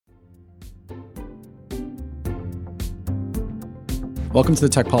Welcome to the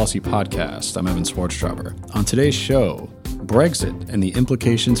Tech Policy Podcast. I'm Evan Swartztraber. On today's show, Brexit and the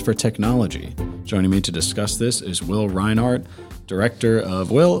implications for technology. Joining me to discuss this is Will Reinhardt, director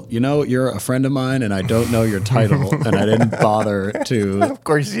of... Will, you know, you're a friend of mine, and I don't know your title, and I didn't bother to of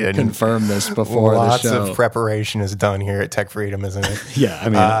course you didn't. Confirm this before the show. Lots of preparation is done here at Tech Freedom, isn't it? Yeah, I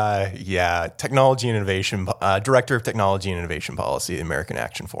mean... Technology and Innovation, Director of Technology and Innovation Policy, the American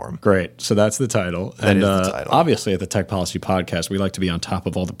Action Forum. Great. So that's the title. That is the title. Obviously, at the Tech Policy Podcast, we like to be on top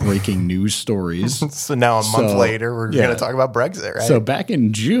of all the breaking news stories. So now a month later, we're going to talk about Brexit, right? So back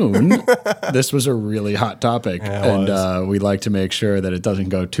in June, this was a really hot topic, and we like to make sure that it doesn't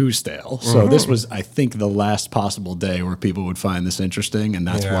go too stale. So this was, I think, the last possible day where people would find this interesting, and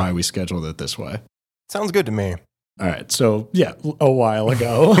that's why we scheduled it this way. Sounds good to me. All right. So, a while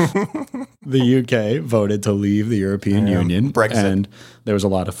ago, the UK voted to leave the European Union. Brexit. And there was a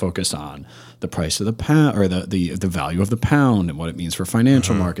lot of focus on the price of the pound, or the value of the pound and what it means for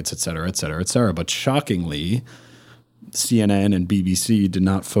financial markets, et cetera, et cetera, et cetera. But shockingly, CNN and BBC did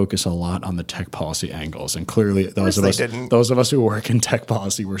not focus a lot on the tech policy angles. And clearly, those of us who work in tech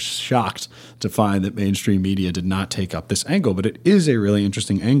policy were shocked to find that mainstream media did not take up this angle. But it is a really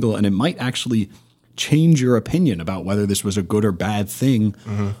interesting angle, and it might actually change your opinion about whether this was a good or bad thing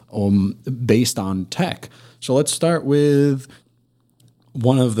based on tech. So let's start with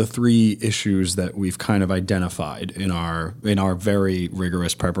one of the three issues that we've kind of identified in our very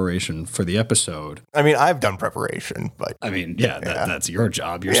rigorous preparation for the episode. I mean, I've done preparation, but... I mean, that's your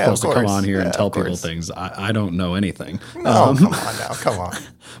job. You're supposed to come on here and tell people things. I don't know anything. No, come on.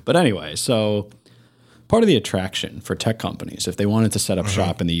 But anyway, so... part of the attraction for tech companies, if they wanted to set up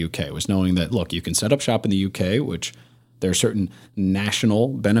shop in the UK, was knowing that, look, you can set up shop in the UK, which there are certain national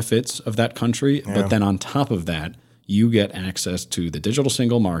benefits of that country, but then on top of that, you get access to the digital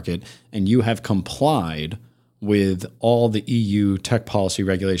single market, and you have complied with all the EU tech policy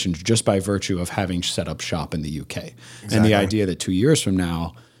regulations just by virtue of having set up shop in the UK. Exactly. And the idea that 2 years from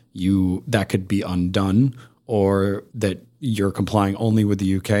now, that could be undone, or that you're complying only with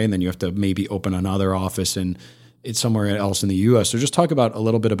the UK, and then you have to maybe open another office and it's somewhere else in the US. So just talk about a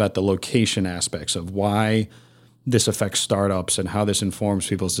little bit about the location aspects of why this affects startups and how this informs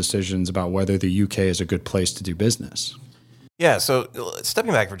people's decisions about whether the UK is a good place to do business. Yeah, so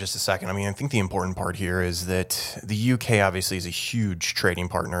stepping back for just a second, I mean, I think the important part here is that the UK obviously is a huge trading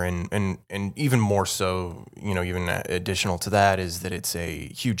partner, and even more so, even additional to that is that it's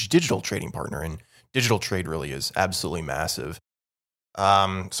a huge digital trading partner, and digital trade really is absolutely massive.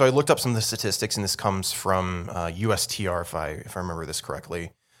 So I looked up some of the statistics, and this comes from USTR, if I remember this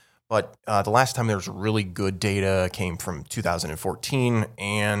correctly. But the last time there was really good data came from 2014,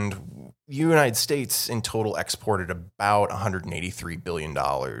 and the United States in total exported about $183 billion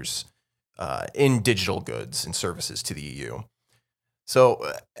in digital goods and services to the EU.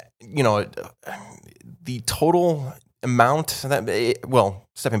 So, the total amount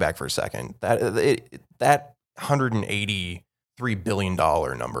stepping back for a second, that $183 billion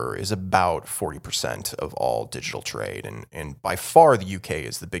number is about 40% of all digital trade, and by far the UK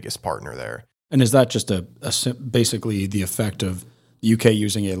is the biggest partner there. And is that just basically the effect of the UK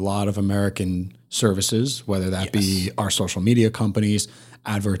using a lot of American services, whether that be our social media companies,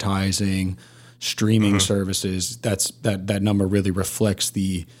 advertising, streaming services? That number really reflects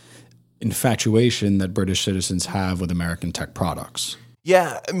the infatuation that British citizens have with American tech products.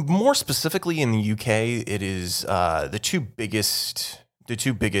 Yeah, more specifically in the UK, it is the two biggest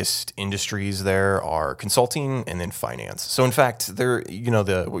industries there are consulting and then finance. So in fact, what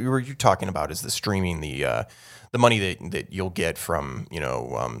you're talking about is the streaming, the money that you'll get from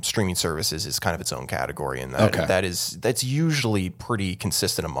streaming services is kind of its own category, and that's usually pretty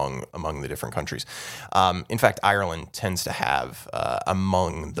consistent among the different countries. In fact, Ireland tends to have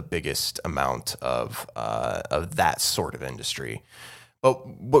among the biggest amount of that sort of industry. But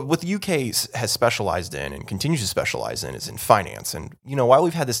what the UK has specialized in and continues to specialize in is in finance. And, while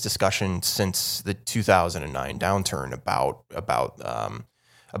we've had this discussion since the 2009 downturn about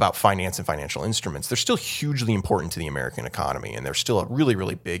finance and financial instruments, they're still hugely important to the American economy, and they're still a really,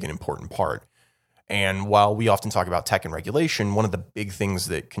 really big and important part. And while we often talk about tech and regulation, one of the big things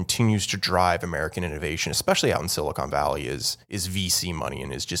that continues to drive American innovation, especially out in Silicon Valley, is VC money,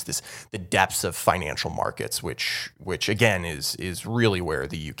 and is just the depths of financial markets, which again is really where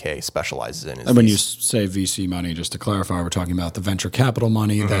the UK specializes in. And when you say VC money, just to clarify, we're talking about the venture capital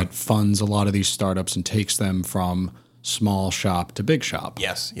money that funds a lot of these startups and takes them from small shop to big shop.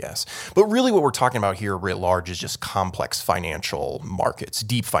 Yes. But really what we're talking about here writ large is just complex financial markets,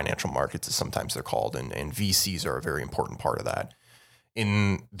 deep financial markets as sometimes they're called, and VCs are a very important part of that.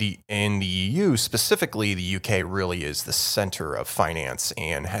 In the EU, specifically, the UK really is the center of finance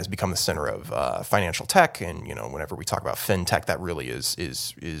and has become the center of financial tech. And whenever we talk about fintech, that really is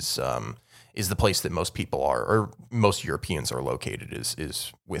the place that most people are, or most Europeans are located,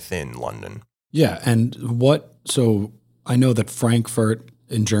 is within London. Yeah, and so I know that Frankfurt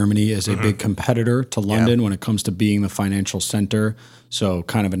in Germany is a big competitor to London when it comes to being the financial center. So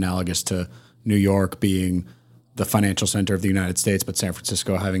kind of analogous to New York being the financial center of the United States, but San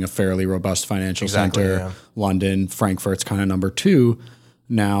Francisco having a fairly robust financial center. Yeah. London, Frankfurt's kind of number two.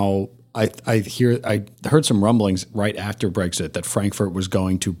 Now, I heard some rumblings right after Brexit that Frankfurt was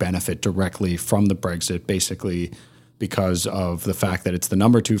going to benefit directly from the Brexit, basically because of the fact that it's the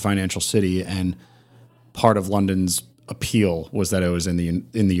number two financial city, and part of London's appeal was that it was in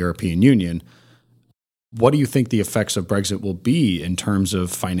the European Union. What do you think the effects of Brexit will be in terms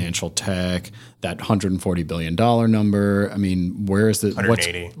of financial tech, that $140 billion number? I mean, where is the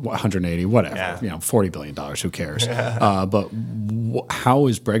 180, whatever, yeah. $40 billion, who cares? Yeah. But how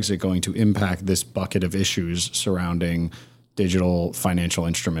is Brexit going to impact this bucket of issues surrounding digital financial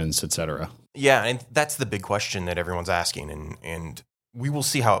instruments, et cetera? Yeah, and that's the big question that everyone's asking, and we will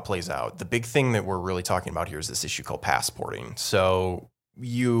see how it plays out. The big thing that we're really talking about here is this issue called passporting. So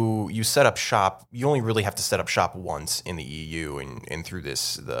you set up shop. You only really have to set up shop once in the EU, and through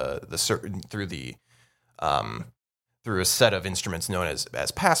through a set of instruments known as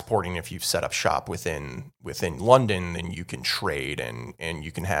passporting. If you've set up shop within London, then you can trade and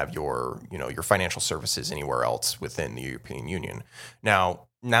you can have your financial services anywhere else within the European Union.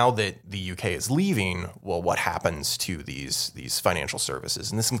 Now that the UK is leaving, well, what happens to these financial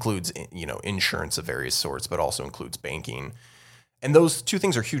services? And this includes insurance of various sorts, but also includes banking. And those two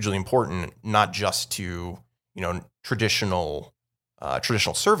things are hugely important, not just to traditional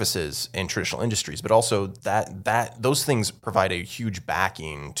services and traditional industries, but also that those things provide a huge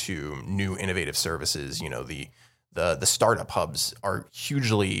backing to new innovative services. The startup hubs are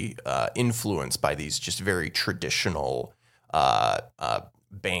hugely influenced by these just very traditional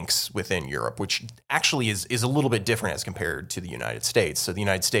banks within Europe, which actually is a little bit different as compared to the United States. So the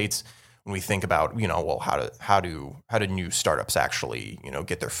United States, when we think about, how do new startups actually,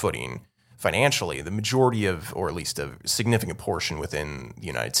 get their footing financially, the majority of, or at least a significant portion within the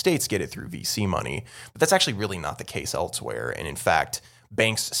United States, get it through VC money. But that's actually really not the case elsewhere. And in fact,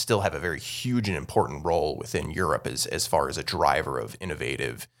 banks still have a very huge and important role within Europe as far as a driver of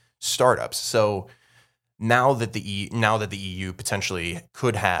innovative startups. So now that the EU potentially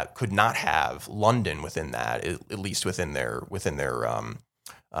could not have London within that, at least within their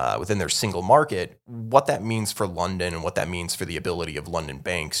single market, what that means for London and what that means for the ability of London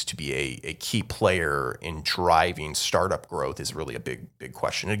banks to be a key player in driving startup growth is really a big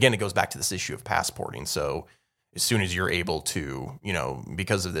question. And again, it goes back to this issue of passporting. So as soon as you're able to,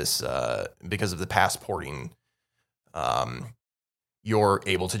 because of the passporting, you're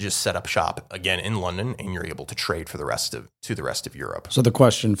able to just set up shop again in London, and you're able to trade for the rest of Europe. So the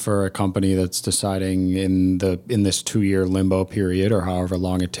question for a company that's deciding in this 2-year limbo period, or however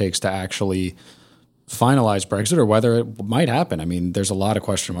long it takes to actually finalize Brexit, or whether it might happen. I mean, there's a lot of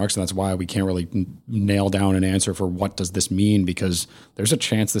question marks, and that's why we can't really nail down an answer for what does this mean, because there's a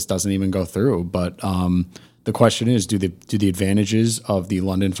chance this doesn't even go through. But the question is, do the advantages of the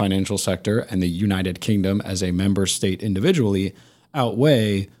London financial sector and the United Kingdom as a member state individually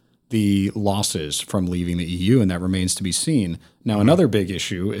outweigh the losses from leaving the EU? And that remains to be seen. Now, another big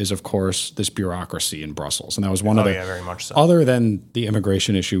issue is, of course, this bureaucracy in Brussels. And that was one of the, very much so. Other than the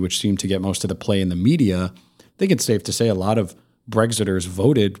immigration issue, which seemed to get most of the play in the media, I think it's safe to say a lot of Brexiters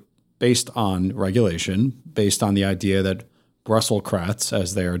voted based on regulation, based on the idea that Brusselcrats,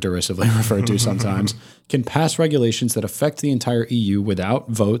 as they are derisively referred to sometimes, can pass regulations that affect the entire EU without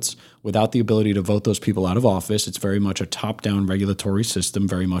votes, without the ability to vote those people out of office. It's very much a top-down regulatory system,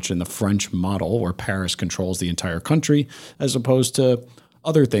 very much in the French model, where Paris controls the entire country, as opposed to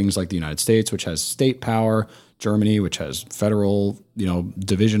other things like the United States, which has state power, Germany, which has federal,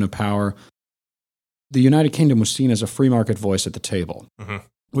 division of power. The United Kingdom was seen as a free market voice at the table,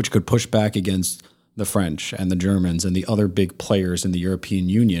 which could push back against the French and the Germans and the other big players in the European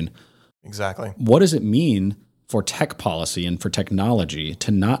Union. Exactly. What does it mean for tech policy and for technology to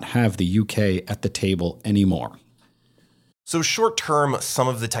not have the UK at the table anymore? So short term, some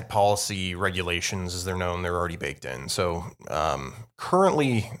of the tech policy regulations, as they're known, they're already baked in. So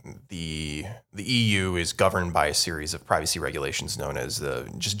currently, the EU is governed by a series of privacy regulations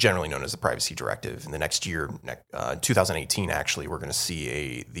generally known as the Privacy Directive. In the next year, 2018, actually, we're going to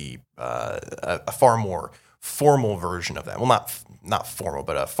see a far more formal version of that. Well, not formal,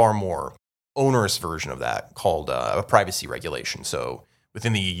 but a far more onerous version of that called a privacy regulation. So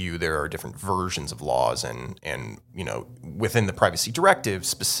within the EU, there are different versions of laws, and within the privacy directive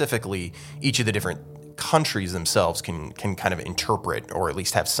specifically, each of the different countries themselves can kind of interpret, or at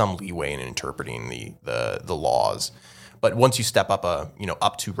least have some leeway in interpreting the laws. But once you step up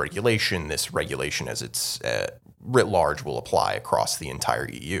up to regulation, this regulation as it's writ large will apply across the entire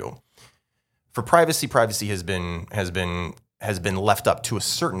EU. For privacy has been left up to a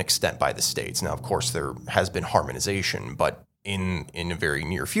certain extent by the states. Now, of course, there has been harmonization, but in a very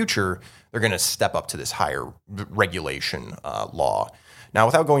near future, they're going to step up to this higher regulation law. Now,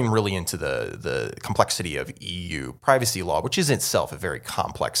 without going really into the complexity of EU privacy law, which is itself a very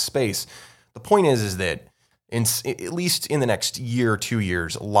complex space, the point is that at least in the next year or 2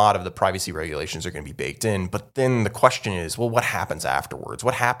 years, a lot of the privacy regulations are going to be baked in. But then the question is, well, what happens afterwards?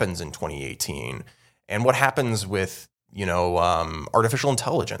 What happens in 2018? And what happens with artificial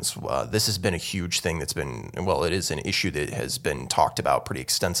intelligence? This has been a huge thing it is an issue that has been talked about pretty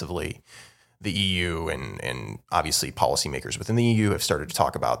extensively. The EU and obviously policymakers within the EU have started to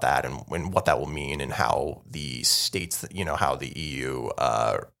talk about that and what that will mean, and how the states, how the EU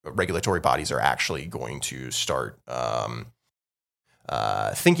regulatory bodies are actually going to start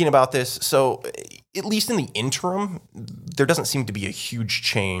thinking about this. So at least in the interim, there doesn't seem to be a huge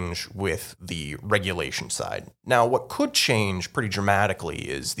change with the regulation side. Now, what could change pretty dramatically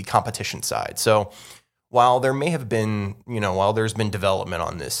is the competition side. So while there may have been, while there's been development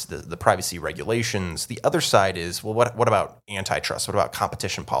on this, the privacy regulations, the other side is, well, what about antitrust? What about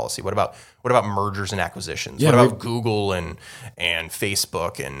competition policy? What about mergers and acquisitions? What about Google and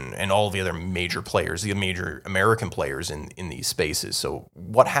Facebook and all the other major players, the major American players in these spaces? So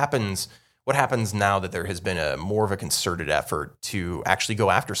what happens now that there has been a more of a concerted effort to actually go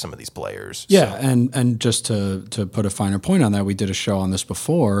after some of these players? Yeah, and just to put a finer point on that, we did a show on this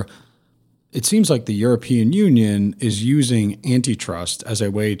before. It seems like the European Union is using antitrust as a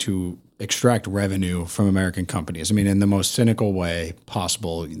way to extract revenue from American companies. I mean, in the most cynical way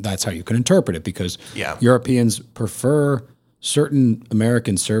possible, that's how you can interpret it, because Europeans prefer certain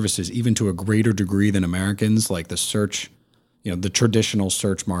American services even to a greater degree than Americans, like the search, the traditional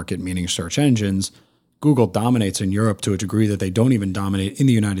search market, meaning search engines. Google dominates in Europe to a degree that they don't even dominate in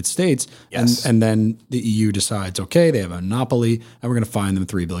the United States. Yes. And then the EU decides, okay, they have a monopoly and we're going to fine them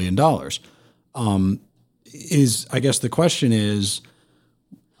 $3 billion. I guess the question is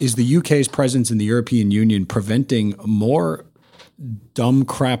the UK's presence in the European Union preventing more dumb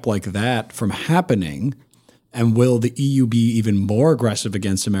crap like that from happening? And will the EU be even more aggressive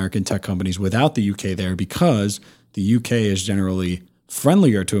against American tech companies without the UK there, because the UK is generally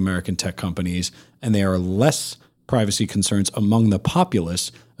friendlier to American tech companies and there are less privacy concerns among the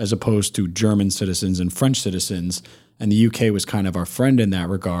populace as opposed to German citizens and French citizens? And the UK was kind of our friend in that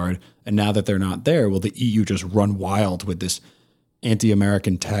regard. And now that they're not there, will the EU just run wild with this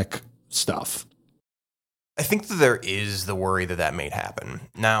anti-American tech stuff? I think that there is the worry that may happen.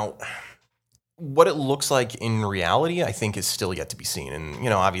 Now, what it looks like in reality, I think, is still yet to be seen. And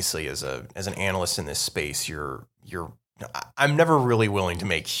obviously, as an analyst in this space, I'm never really willing to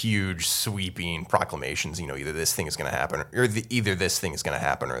make huge sweeping proclamations. Either this thing is going to happen, or either this thing is going to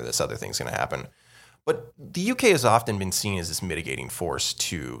happen, or this other thing is going to happen. But the UK has often been seen as this mitigating force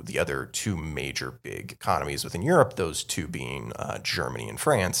to the other two major big economies within Europe, those two being Germany and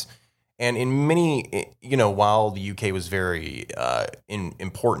France. And in many, while the UK was very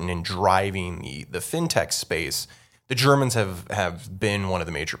important in driving the fintech space, the Germans have been one of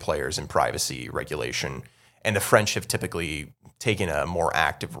the major players in privacy regulation, and the French have typically taken a more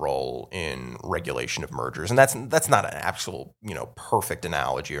active role in regulation of mergers. And that's not an actual, perfect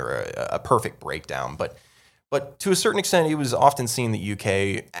analogy or a perfect breakdown, but to a certain extent, it was often seen that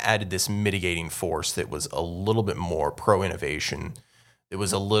UK added this mitigating force that was a little bit more pro-innovation. It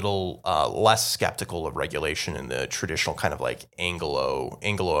was a little less skeptical of regulation in the traditional kind of like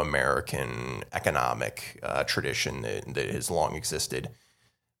Anglo-American economic tradition that has long existed.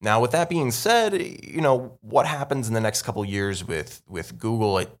 Now, with that being said, what happens in the next couple of years with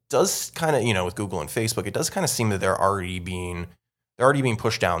Google, it does kind of, with Google and Facebook, it does kind of seem that they're already being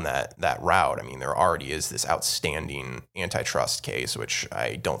pushed down that route. I mean, there already is this outstanding antitrust case, which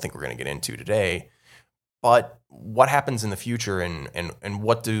I don't think we're going to get into today. But what happens in the future, and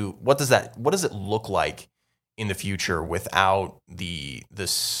what does it look like in the future without the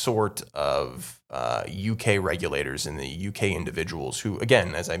sort of UK regulators and the UK individuals who,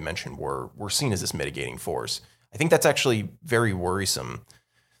 again, as I mentioned, were seen as this mitigating force? I think that's actually very worrisome.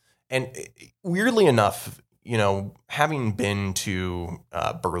 And weirdly enough, having been to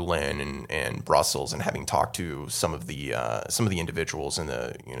Berlin and Brussels, and having talked to some of the individuals and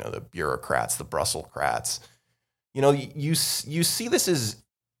the bureaucrats, the Brusselcrats, you see this as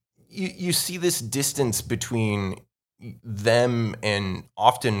you see this distance between them and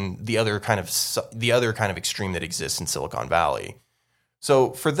often the other kind of extreme that exists in Silicon Valley.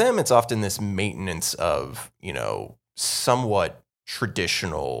 So for them, it's often this maintenance of, somewhat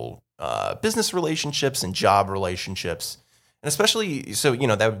traditional business relationships and job relationships. And especially, so,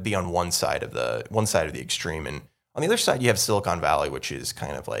 that would be on one side of the extreme. And on the other side, you have Silicon Valley, which is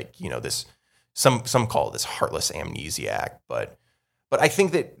kind of like, this, some call it this heartless amnesiac. But I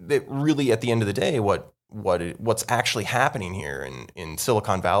think that really at the end of the day, what's actually happening here in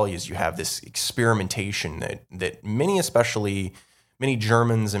Silicon Valley is you have this experimentation that many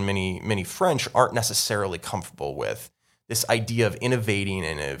Germans and many French aren't necessarily comfortable with. This idea of innovating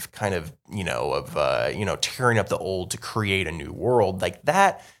and of kind of, tearing up the old to create a new world, like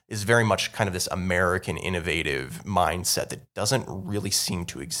that is very much kind of this American innovative mindset that doesn't really seem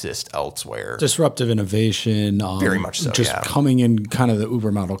to exist elsewhere. Disruptive innovation. Very much so, just coming in kind of the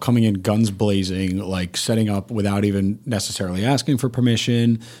Uber model, coming in guns blazing, like setting up without even necessarily asking for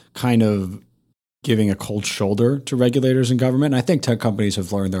permission, kind of giving a cold shoulder to regulators and government. And I think tech companies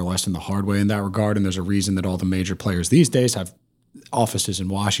have learned their lesson the hard way in that regard. And there's a reason that all the major players these days have offices in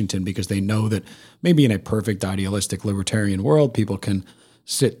Washington, because they know that maybe in a perfect idealistic libertarian world, people can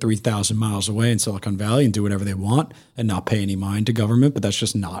sit 3,000 miles away in Silicon Valley and do whatever they want and not pay any mind to government. But that's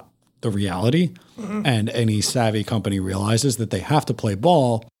just not the reality. Mm-hmm. And any savvy company realizes that they have to play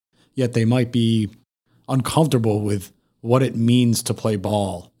ball, yet they might be uncomfortable with what it means to play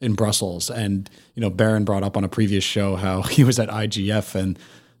ball in Brussels. And, Barron brought up on a previous show how he was at IGF and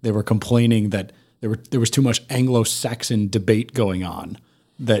they were complaining that there was too much Anglo-Saxon debate going on.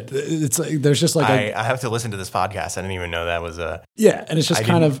 That it's like, there's just like I have to listen to this podcast. I didn't even know that was a... Yeah, and it's just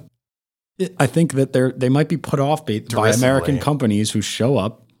I think that they might be put off by American companies who show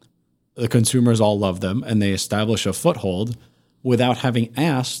up, the consumers all love them, and they establish a foothold without having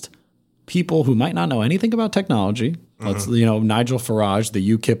asked people who might not know anything about technology. Mm-hmm. Nigel Farage,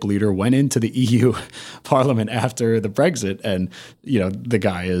 the UKIP leader, went into the EU Parliament after the Brexit, and the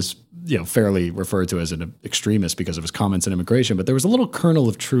guy is fairly referred to as an extremist because of his comments on immigration. But there was a little kernel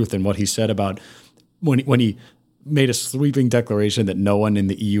of truth in what he said about when he made a sweeping declaration that no one in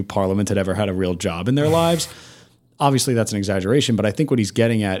the EU Parliament had ever had a real job in their lives. Obviously, that's an exaggeration, but I think what he's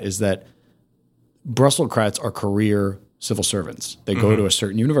getting at is that Brusselcrats are career civil servants. They go to a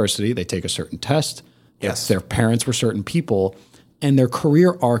certain university, they take a certain test. Yes. Their parents were certain people, and their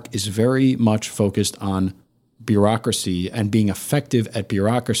career arc is very much focused on bureaucracy and being effective at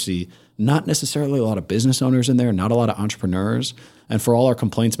bureaucracy. Not necessarily a lot of business owners in there, not a lot of entrepreneurs. And for all our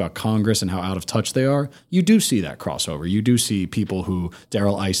complaints about Congress and how out of touch they are, you do see that crossover. You do see people who,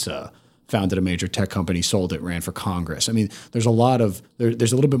 Darrell Issa, founded a major tech company, sold it, ran for Congress. I mean, there's a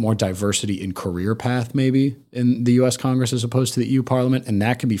little bit more diversity in career path maybe in the U.S. Congress as opposed to the EU Parliament, and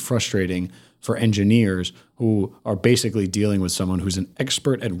that can be frustrating for engineers who are basically dealing with someone who's an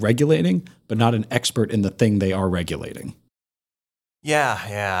expert at regulating, but not an expert in the thing they are regulating.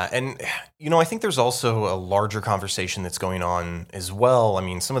 Yeah. And, I think there's also a larger conversation that's going on as well. I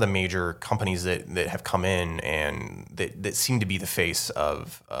mean, some of the major companies that have come in and that seem to be the face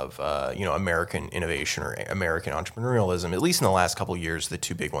of American innovation or American entrepreneurialism, at least in the last couple of years, the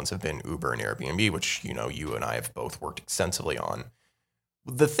two big ones have been Uber and Airbnb, which, you and I have both worked extensively on.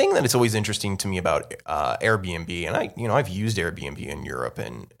 The thing that is always interesting to me about Airbnb, and I've used Airbnb in Europe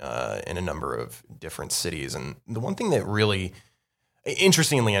and in a number of different cities, and the one thing that really,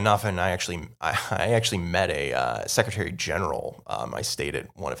 interestingly enough, and I actually met a Secretary General. I stayed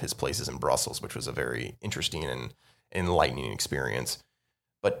at one of his places in Brussels, which was a very interesting and enlightening experience.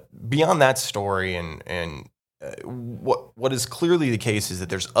 But beyond that story, and what is clearly the case is that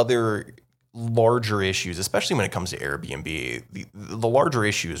there's other larger issues, especially when it comes to Airbnb. The larger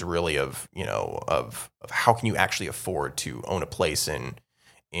issue is really of how can you actually afford to own a place in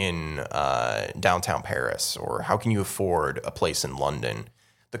downtown Paris, or how can you afford a place in London?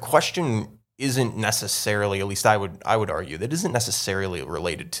 The question isn't necessarily, at least I would argue, that isn't necessarily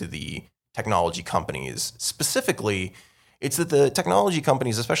related to the technology companies specifically. It's that the technology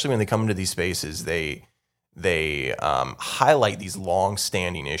companies, especially when they come into these spaces, they highlight these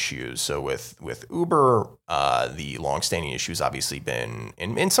long-standing issues. So with Uber, the long-standing issue has obviously been,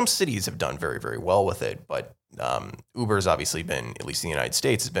 and some cities have done very, very well with it, but Uber has obviously been, at least in the United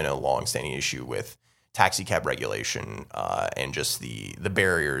States, has been a long-standing issue with taxi cab regulation and just the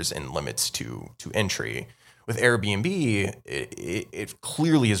barriers and limits to entry. With Airbnb, it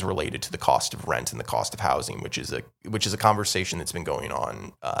clearly is related to the cost of rent and the cost of housing, which is a conversation that's been going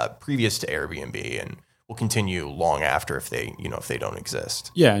on previous to Airbnb, and continue long after if they don't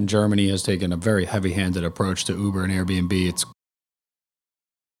exist. Yeah, and Germany has taken a very heavy-handed approach to Uber and Airbnb. It's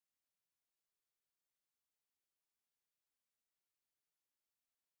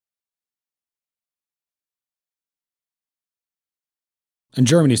And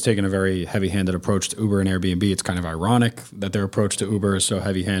Germany's taken a very heavy-handed approach to Uber and Airbnb. It's kind of ironic that their approach to Uber is so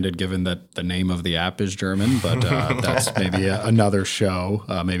heavy-handed, given that the name of the app is German. But that's maybe another show.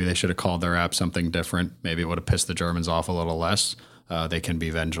 Maybe they should have called their app something different. Maybe it would have pissed the Germans off a little less. They can be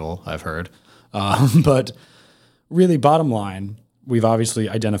vengeful, I've heard. But really, bottom line, we've obviously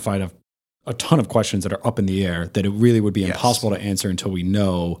identified a ton of questions that are up in the air that it really would be impossible to answer until we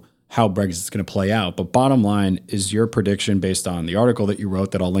know how Brexit is going to play out. But bottom line is your prediction based on the article that you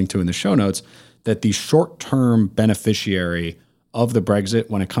wrote that I'll link to in the show notes, that the short-term beneficiary of the Brexit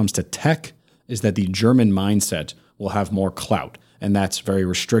when it comes to tech is that the German mindset will have more clout. And that's very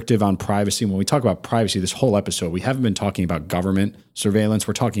restrictive on privacy. When we talk about privacy, this whole episode, we haven't been talking about government surveillance.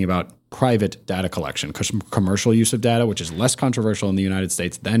 We're talking about private data collection, commercial use of data, which is less controversial in the United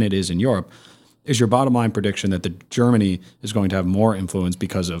States than it is in Europe. Is your bottom line prediction that Germany is going to have more influence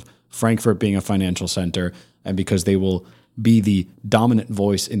because of Frankfurt being a financial center and because they will be the dominant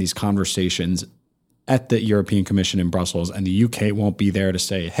voice in these conversations at the European Commission in Brussels, and the UK won't be there to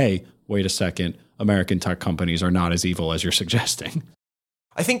say, hey, wait a second, American tech companies are not as evil as you're suggesting?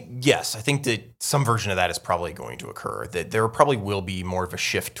 I think, yes. I think that some version of that is probably going to occur, that there probably will be more of a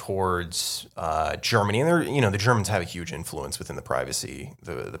shift towards Germany. And the Germans have a huge influence within the privacy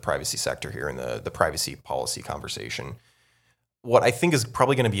sector here and the privacy policy conversation. What I think is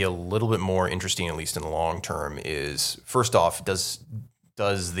probably going to be a little bit more interesting, at least in the long term, is first off, does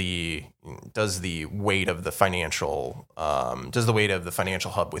the weight of the financial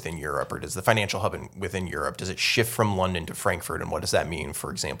hub within Europe, or does the financial hub within Europe, does it shift from London to Frankfurt, and what does that mean,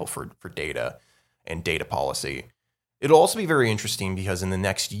 for example, for data and data policy? It'll also be very interesting because in the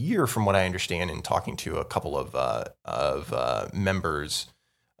next year, from what I understand in talking to a couple of members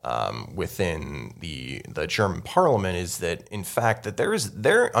within the German parliament, is that in fact that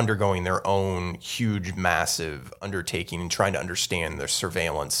they're undergoing their own huge, massive undertaking and trying to understand their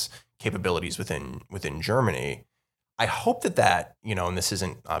surveillance capabilities within Germany. I hope that and this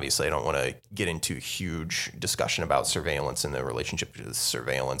isn't, obviously I don't want to get into huge discussion about surveillance and the relationship to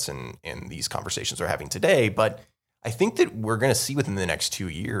surveillance and these conversations we're having today, but I think that we're going to see within the next 2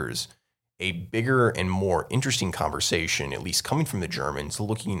 years a bigger and more interesting conversation, at least coming from the Germans,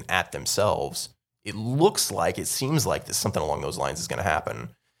 looking at themselves. It seems like this, something along those lines is going to happen.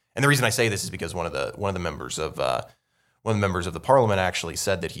 And the reason I say this is because one of the members of the parliament actually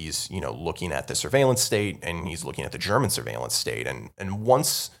said that he's looking at the surveillance state and he's looking at the German surveillance state. And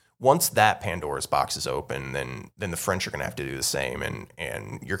once that Pandora's box is open, then the French are going to have to do the same.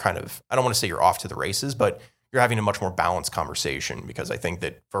 And you're kind of, I don't want to say you're off to the races, but you're having a much more balanced conversation, because I think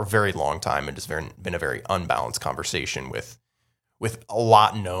that for a very long time it has been a very unbalanced conversation with a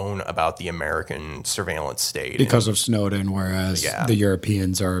lot known about the American surveillance state because of Snowden, whereas the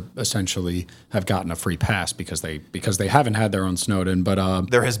Europeans are essentially have gotten a free pass because they haven't had their own Snowden. But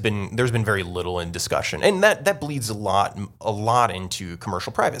there's been very little in discussion, and that bleeds a lot into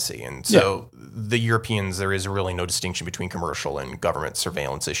commercial privacy. And so the Europeans, there is really no distinction between commercial and government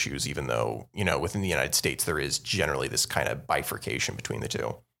surveillance issues, even though within the United States there is generally this kind of bifurcation between the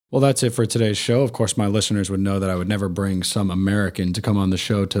two. Well, that's it for today's show. Of course, my listeners would know that I would never bring some American to come on the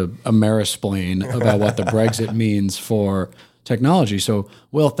show to Amerisplain about what the Brexit means for technology. So,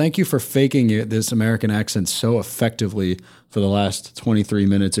 Will, thank you for faking this American accent so effectively for the last 23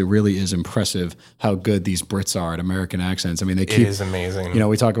 minutes. It really is impressive how good these Brits are at American accents. I mean, it is amazing.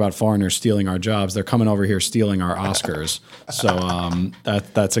 We talk about foreigners stealing our jobs. They're coming over here stealing our Oscars. So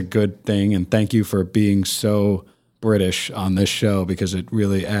that's a good thing. And thank you for being so British on this show, because it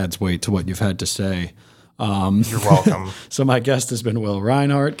really adds weight to what you've had to say. You're welcome. So my guest has been Will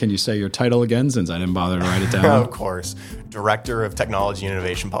Reinhardt. Can you say your title again, since I didn't bother to write it down? Of course. Director of Technology and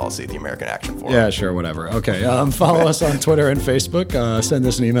Innovation Policy at the American Action Forum. Yeah, sure, whatever. Okay. Follow us on Twitter and Facebook. Send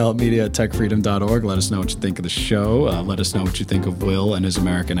us an email at media@techfreedom.org. Let us know what you think of the show. Let us know what you think of Will and his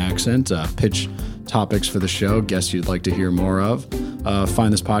American accent. Pitch topics for the show, guests you'd like to hear more of.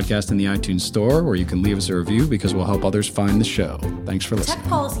 Find this podcast in the iTunes store, where you can leave us a review, because we'll help others find the show. Thanks for listening. Tech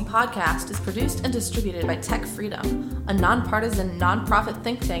Policy Podcast is produced and distributed by Tech Freedom, a nonpartisan, nonprofit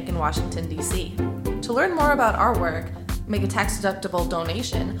think tank in Washington, D.C. To learn more about our work, make a tax-deductible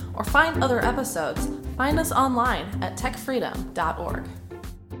donation, or find other episodes, find us online at techfreedom.org.